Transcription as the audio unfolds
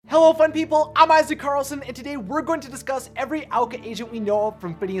Hello fun people, I'm Isaac Carlson, and today we're going to discuss every O.W.C.A agent we know of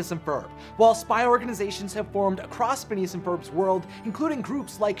from Phineas and Ferb. While spy organizations have formed across Phineas and Ferb's world, including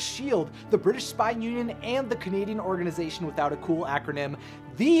groups like S.H.I.E.L.D., the British Spy Union, and the Canadian Organization Without a Cool Acronym,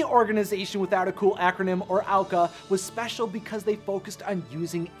 the Organization Without a Cool Acronym, or O.W.C.A, was special because they focused on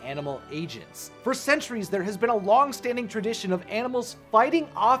using animal agents. For centuries, there has been a long-standing tradition of animals fighting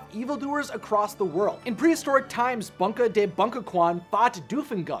off evildoers across the world. In prehistoric times, Bunka de Bunkaquan fought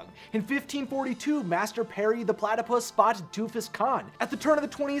Doofengung. In 1542, Master Perry the Platypus fought Doofus Khan. At the turn of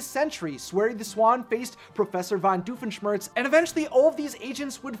the 20th century, Swery the Swan faced Professor von Doofenshmirtz, and eventually all of these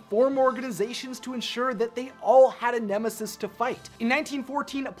agents would form organizations to ensure that they all had a nemesis to fight. In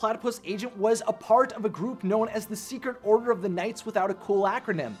 1914, a platypus agent was a part of a group known as the Secret Order of the Knights Without a Cool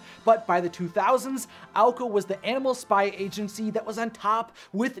Acronym, but by the 2000s, O.W.C.A was the animal spy agency that was on top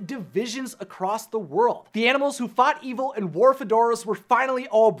with divisions across the world. The animals who fought evil and wore fedoras were finally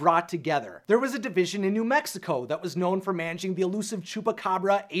all brought together. There was a division in New Mexico that was known for managing the elusive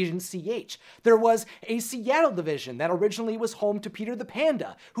chupacabra Agent CH. There was a Seattle division that originally was home to Peter the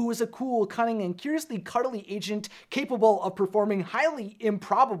Panda, who was a cool, cunning, and curiously cuddly agent capable of performing highly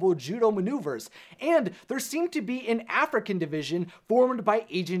improbable judo maneuvers. And there seemed to be an African division formed by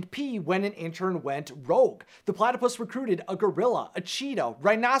Agent P when an intern went rogue. The platypus recruited a gorilla, a cheetah,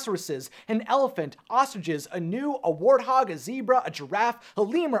 rhinoceroses, an elephant, ostriches, a gnu, a warthog, a zebra, a giraffe, a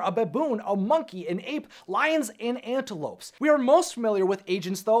lemur, a baboon, a monkey, an ape, lions, and antelopes. We are most familiar with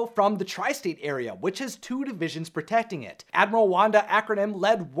agents though from the tri-state area, which has two divisions protecting it. Admiral Wanda Acronym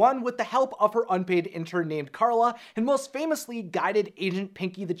led one with the help of her unpaid intern named Carla, and most famously guided Agent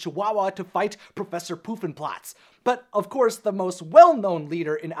Pinky the Chihuahua to fight Professor Poofenplatz. But of course, the most well-known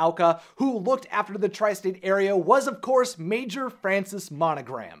leader in O.W.C.A who looked after the tri-state area was of course Major Francis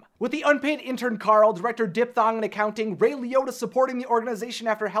Monogram. With the unpaid intern Carl, Director Diphthong in accounting, Ray Liotta supporting the organization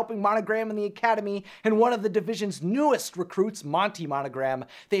after helping Monogram in the academy, and one of the division's newest recruits, Monty Monogram,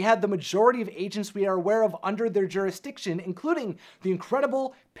 they had the majority of agents we are aware of under their jurisdiction, including the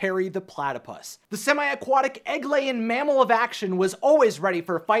incredible Perry the Platypus. The semi-aquatic egg-laying mammal of action was always ready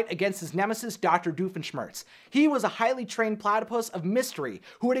for a fight against his nemesis, Dr. Doofenshmirtz. He was a highly trained platypus of mystery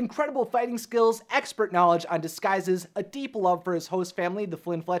who had incredible fighting skills, expert knowledge on disguises, a deep love for his host family, the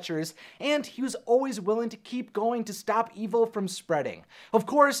Flynn Fletchers, and he was always willing to keep going to stop evil from spreading. Of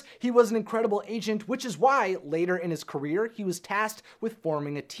course, he was an incredible agent, which is why, later in his career, he was tasked with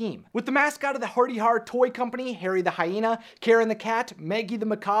forming a team. With the mascot of the Hardy Har Toy Company, Harry the Hyena, Karen the Cat, Maggie the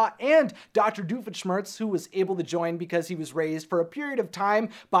Macaw, and Dr. Doofenshmirtz, who was able to join because he was raised for a period of time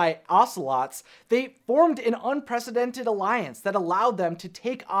by ocelots, they formed an unprecedented alliance that allowed them to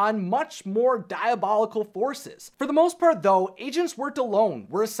take on much more diabolical forces. For the most part though, agents weren't alone,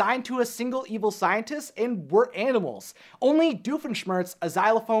 were assigned to a single evil scientist, and were animals. Only Doofenshmirtz, a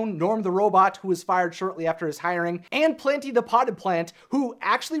xylophone, Norm the Robot, who was fired shortly after his hiring, and Planty the Potted Plant, who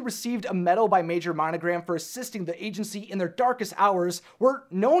actually received a medal by Major Monogram for assisting the agency in their darkest hours, were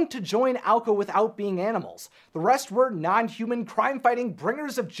known to join O.W.C.A without being animals. The rest were non-human crime-fighting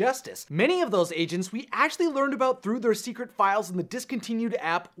bringers of justice. Many of those agents we actually learned about through their secret files in the discontinued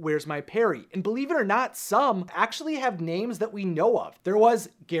app Where's My Perry, and believe it or not, some actually have names that we know of. There was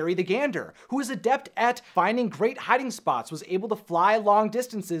Gary the Gander, who was adept at finding great hiding spots, was able to fly long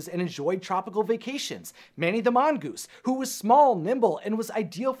distances and enjoyed tropical vacations. Manny the Mongoose, who was small, nimble, and was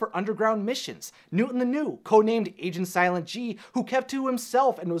ideal for underground missions. Newton the New, codenamed Agent Silent G, who kept to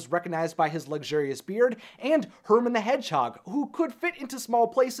himself and was recognized by his luxurious beard, and Herman the Hedgehog, who could fit into small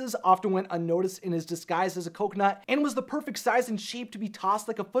places, often went unnoticed in his disguise as a coconut, and was the perfect size and shape to be tossed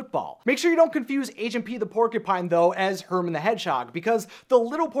like a football. Make sure you don't confuse Agent P the Porcupine though as Herman the Hedgehog, because the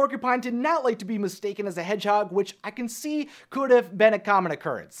little porcupine did not like to be mistaken as a hedgehog, which I can see could have been a common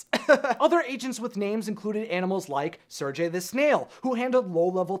occurrence. Other agents with names included animals like Sergey the Snail, who handled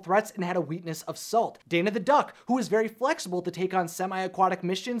low-level threats and had a weakness of salt. Dana the Duck, who was very flexible to take on semi-aquatic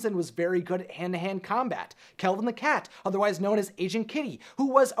missions and was very good at hand-to-hand combat. Kelvin the Cat, otherwise known as Agent Kitty, who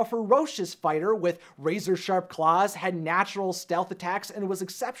was a ferocious fighter with razor-sharp claws, had natural stealth attacks, and was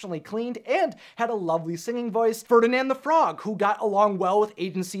exceptionally cleaned, and had a lovely singing voice. Ferdinand the Frog, who got along well with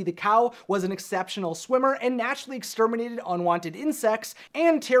Agent C the Cow, was an exceptional swimmer and naturally exterminated unwanted insects.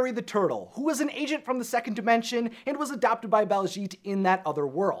 And Terry the Turtle, who was an agent from the second dimension and was adopted by Baljeet in that other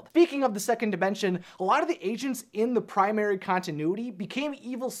world. Speaking of the second dimension, a lot of the agents in the primary continuity became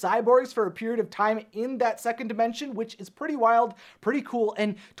evil cyborgs for a period of time in that second dimension, which is pretty wild, pretty cool,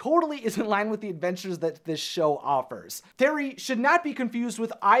 and totally is in line with the adventures that this show offers. Terry should not be confused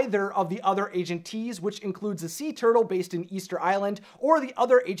with either of the other Agent T's, which includes a sea turtle based in Easter Island, or the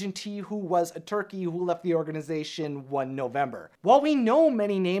other Agent T who was a turkey who left the organization one November. While we know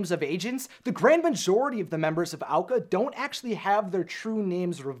many names names of agents, the grand majority of the members of O.W.C.A don't actually have their true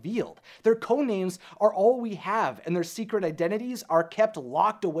names revealed. Their codenames are all we have, and their secret identities are kept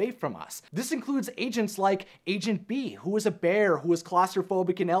locked away from us. This includes agents like Agent B, who was a bear who was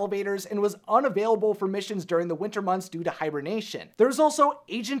claustrophobic in elevators and was unavailable for missions during the winter months due to hibernation. There's also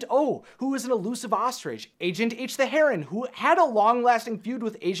Agent O, who was an elusive ostrich. Agent H the heron, who had a long-lasting feud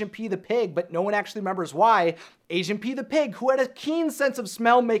with Agent P the pig, but no one actually remembers why. Agent P the pig, who had a keen sense of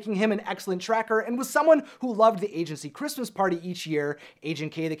smell, making him an excellent tracker, and was someone who loved the agency Christmas party each year.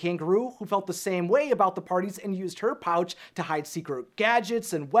 Agent K the kangaroo, who felt the same way about the parties and used her pouch to hide secret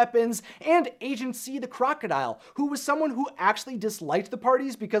gadgets and weapons. And Agent C the crocodile, who was someone who actually disliked the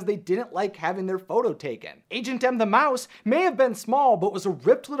parties because they didn't like having their photo taken. Agent M the mouse may have been small, but was a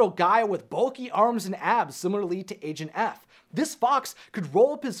ripped little guy with bulky arms and abs, similarly to Agent F. This fox could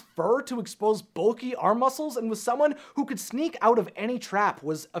roll up his fur to expose bulky arm muscles and was someone who could sneak out of any trap,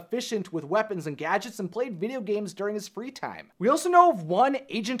 was efficient with weapons and gadgets, and played video games during his free time. We also know of one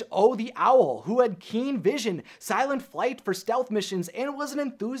Agent O the owl, who had keen vision, silent flight for stealth missions, and was an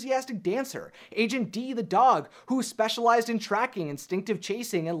enthusiastic dancer. Agent D the dog, who specialized in tracking, instinctive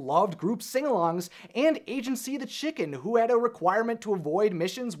chasing, and loved group sing-alongs. And Agent C the chicken, who had a requirement to avoid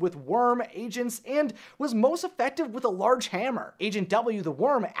missions with worm agents and was most effective with a large hammer. Agent W the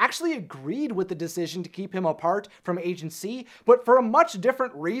worm actually agreed with the decision to keep him apart from Agent C, but for a much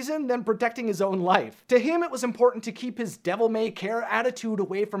different reason than protecting his own life. To him, it was important to keep his devil-may-care attitude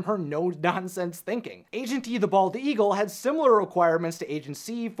away from her no-nonsense thinking. Agent E the bald eagle had similar requirements to Agent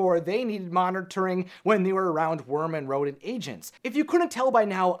C, for they needed monitoring when they were around worm and rodent agents. If you couldn't tell by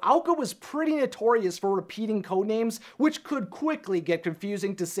now, O.W.C.A was pretty notorious for repeating codenames, which could quickly get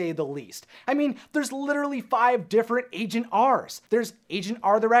confusing to say the least. I mean, there's literally 5 different Agent R's. There's Agent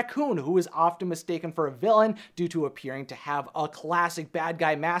R the raccoon, who is often mistaken for a villain due to appearing to have a classic bad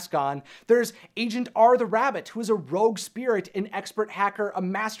guy mask on. There's Agent R the rabbit, who is a rogue spirit, an expert hacker, a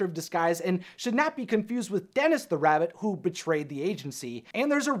master of disguise, and should not be confused with Dennis the rabbit, who betrayed the agency.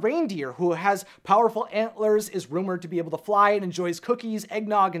 And there's a reindeer who has powerful antlers, is rumored to be able to fly, and enjoys cookies,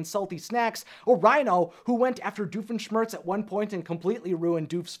 eggnog, and salty snacks. A rhino who went after Doofenshmirtz at one point and completely ruined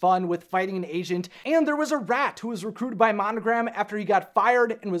Doof's fun with fighting an agent. And there was a rat who was recruited by Monogram after he got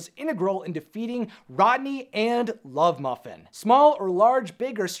fired and was integral in defeating Rodney and Love Muffin. Small or large,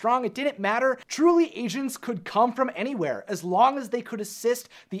 big or strong, it didn't matter. Truly, agents could come from anywhere as long as they could assist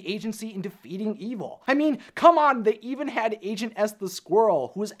the agency in defeating evil. I mean, come on, they even had Agent S the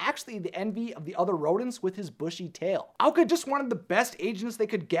squirrel, who was actually the envy of the other rodents with his bushy tail. O.W.C.A just wanted the best agents they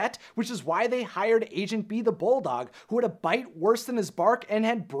could get, which is why they hired Agent B the bulldog, who had a bite worse than his bark and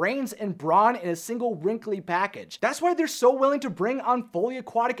had brains and brawn in a single wrinkly package. That's why they're so willing to bring on fully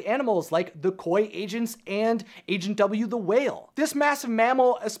aquatic animals like the koi agents and Agent W the whale. This massive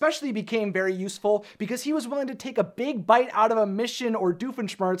mammal especially became very useful because he was willing to take a big bite out of a mission or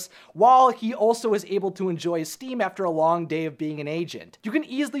Doofenshmirtz while he also is able to enjoy steam after a long day of being an agent. You can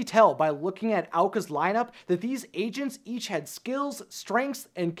easily tell by looking at O.W.C.A.'s lineup that these agents each had skills, strengths,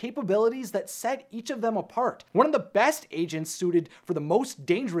 and capabilities that set each of them apart. One of the best agents suited for the most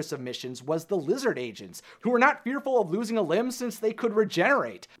dangerous of missions was the lizard agents, who were not fearful of losing a limb since they could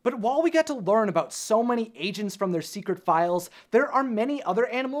regenerate. But while we get to learn about so many agents from their secret files, there are many other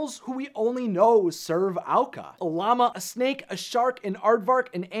animals who we only know serve O.W.C.A. A llama, a snake, a shark, an aardvark,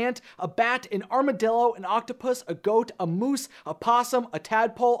 an ant, a bat, an armadillo, an octopus, a goat, a moose, a possum, a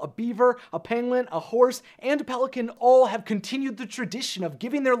tadpole, a beaver, a penguin, a horse, and a pelican all have continued the tradition of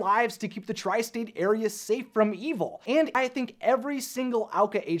giving their lives to keep the tri-state area safe from evil. And I think every single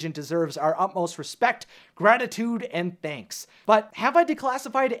O.W.C.A. agent deserves our utmost respect, gratitude, and thanks. But have I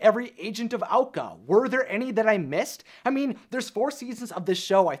declassified every agent of O.W.C.A.? Were there any that I missed? I mean, there's 4 seasons of this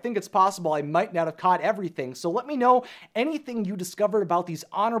show. I think it's possible I might not have caught everything, so let me know anything you discovered about these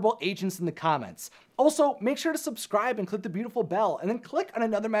honorable agents in the comments. Also, make sure to subscribe and click the beautiful bell, and then click on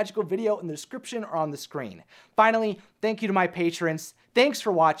another magical video in the description or on the screen. Finally, thank you to my patrons, thanks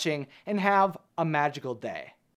for watching, and have a magical day.